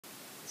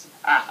Speaks.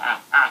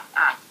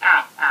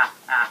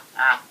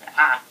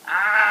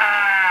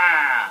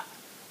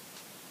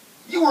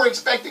 You were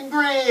expecting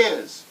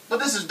Grizz, but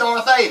this is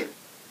Darth'ater.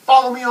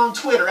 Follow me on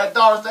Twitter at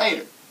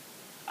Darth'ater.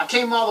 I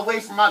came all the way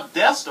from my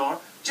Death Star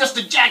just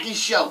to Jackie's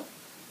show.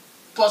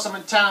 Plus I'm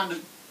in town to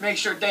make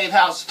sure Dave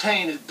House is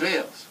paying his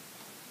bills.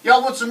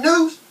 Y'all want some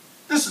news?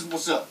 This is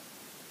what's up.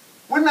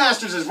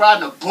 Windmasters is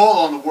riding a bull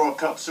on the World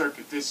Cup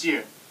circuit this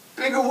year.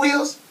 Bigger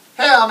wheels?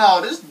 Hell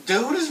no, this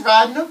dude is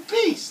riding a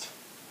beast.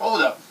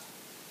 Hold up.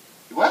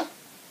 You what?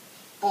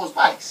 Bull's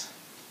bikes.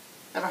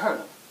 Never heard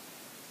of him.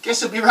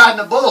 Guess he'll be riding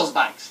the bull's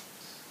bikes.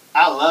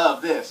 I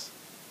love this.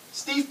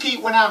 Steve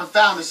Pete went out and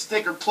found a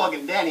sticker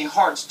plugging Danny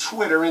Hart's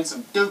Twitter in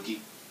some dookie,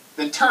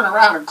 then turned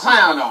around and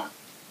clowned on it.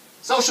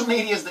 Social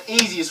media is the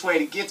easiest way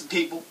to get to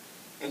people,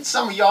 and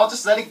some of y'all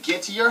just let it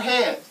get to your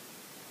head.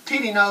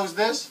 Petey knows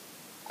this.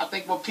 I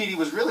think what Petey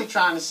was really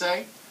trying to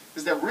say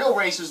is that real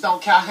racers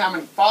don't count how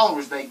many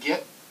followers they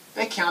get.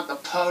 They count the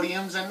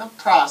podiums and the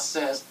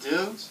process,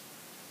 dudes.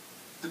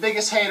 The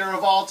biggest hater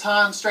of all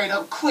time straight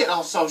up quit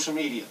on social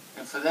media.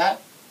 And for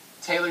that,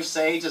 Taylor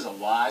Sage is a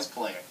wise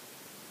player.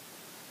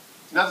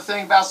 Another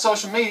thing about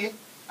social media,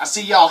 I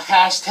see y'all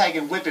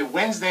hashtagging Whip It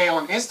Wednesday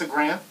on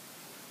Instagram.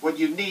 What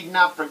you need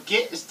not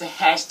forget is to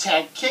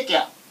hashtag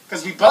kickout.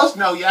 Because we both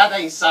know y'all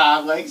ain't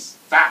sideways.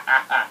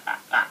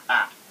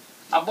 My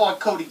boy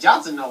Cody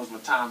Johnson knows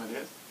what time it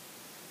is.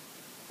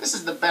 This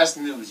is the best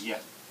news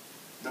yet.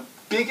 The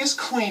biggest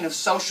queen of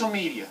social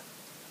media,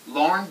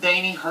 Lauren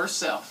Daney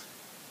herself,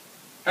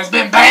 has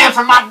been banned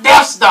from my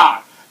Death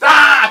Star.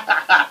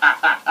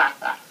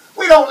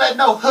 We don't let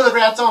no hood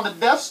rats on the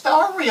Death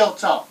Star. Real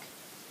talk.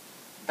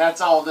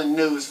 That's all the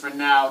news for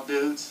now,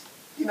 dudes.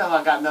 You know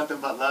I got nothing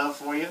but love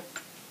for you.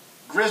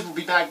 Grizz will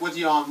be back with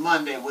you on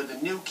Monday with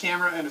a new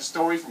camera and a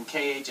story from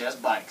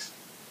KHS Bikes.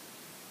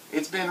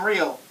 It's been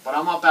real, but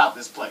I'm up out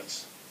this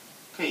place.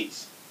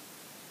 Peace.